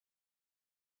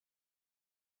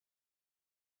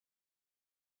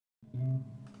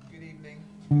Good evening,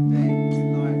 good day, good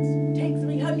night. Take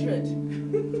 300.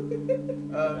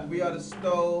 We are the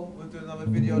Stow. We're doing another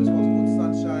video. This one's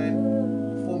called Sunshine.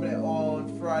 Performing it on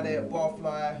Friday at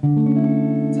Barfly.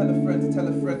 Tell a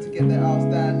friend to get their ass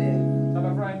down there. Tell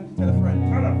a friend. Tell a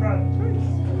friend. Tell a friend.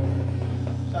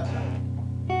 Shut up.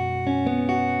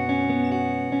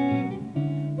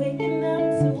 Waking up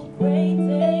to a gray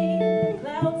day.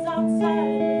 Clouds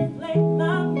outside reflect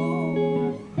my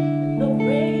mood. No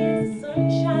rays of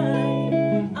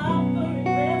sunshine. Offering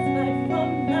respite from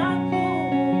my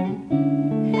mood.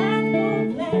 Half full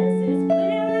glasses,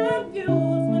 clearer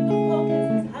views when the focus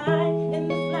is high and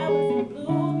the flowers in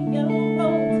bloom. Yellow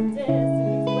road to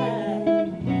destiny's ride.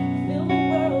 Feel the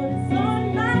world is on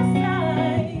my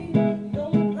side. No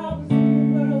problems in the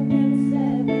world, never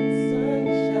sad when the sun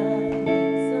shines.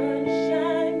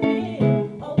 Sunshine,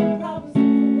 yeah. All the problems in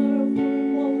the world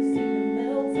won't seem to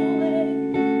melt away.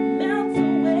 Melt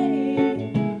away.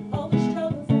 All the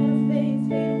struggles that I face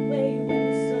fade away when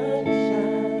the sun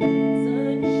shines.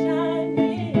 Sunshine,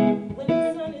 yeah. When the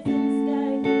sun is in the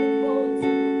sky, we look forward to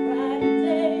a brighter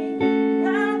day.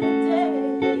 Brighter day.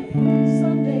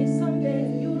 Someday,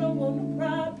 you don't want no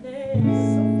problems.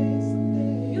 Someday,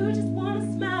 you just want to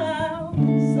smile.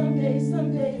 Someday,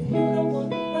 you don't want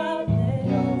no problems.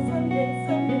 Someday,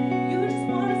 you just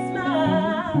want to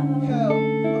smile. Hell,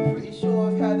 I'm pretty sure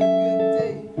I've had a good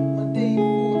day. Mundane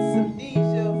thoughts,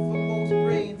 amnesia for most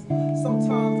brains.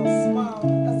 Sometimes I smile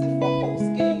as if I host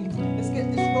games. Let's get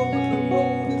this rolling. The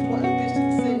road is what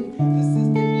ambitions say. This is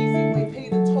the easy way. Pay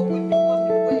the toll when you're on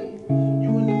your way. You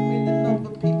and a million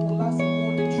other people like some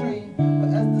on the train. But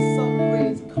as the sun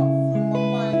rays cut through my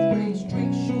mind's rays,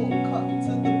 straight shortcut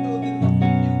to the building of a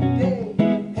new day.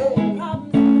 Hey.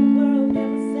 Problems in the world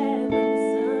never sad when the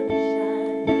sun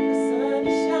shines. The sun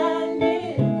is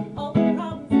shining. All the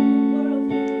problems in the world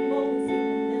won't seem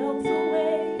to melt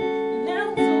away.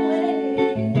 Melt away.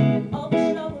 All the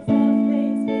struggles that I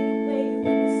face fade away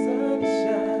when the sun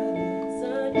shines.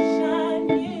 Sun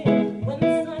shining. When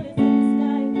the sun is in the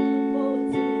sky, we look forward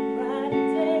to a brighter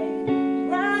day.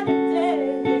 Brighter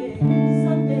day.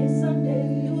 Someday,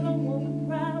 you don't want no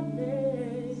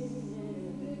problems.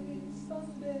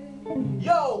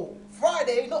 Yo,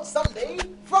 Friday, not Sunday.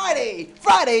 Friday,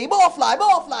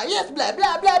 Barfly, yes, blah,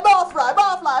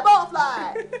 blah, blah,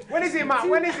 Barfly. When is it, Matt?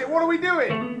 When is it? What are we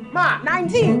doing? Matt?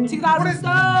 19, 2000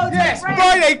 Stow. Yes,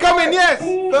 Friday coming, yes.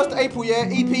 1st of April, yeah,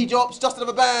 EP drops, Just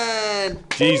Another Band.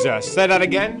 Jesus, say that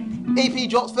again. EP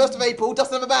drops, 1st of April,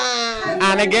 Just Another Band.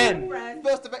 And again.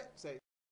 1st of April.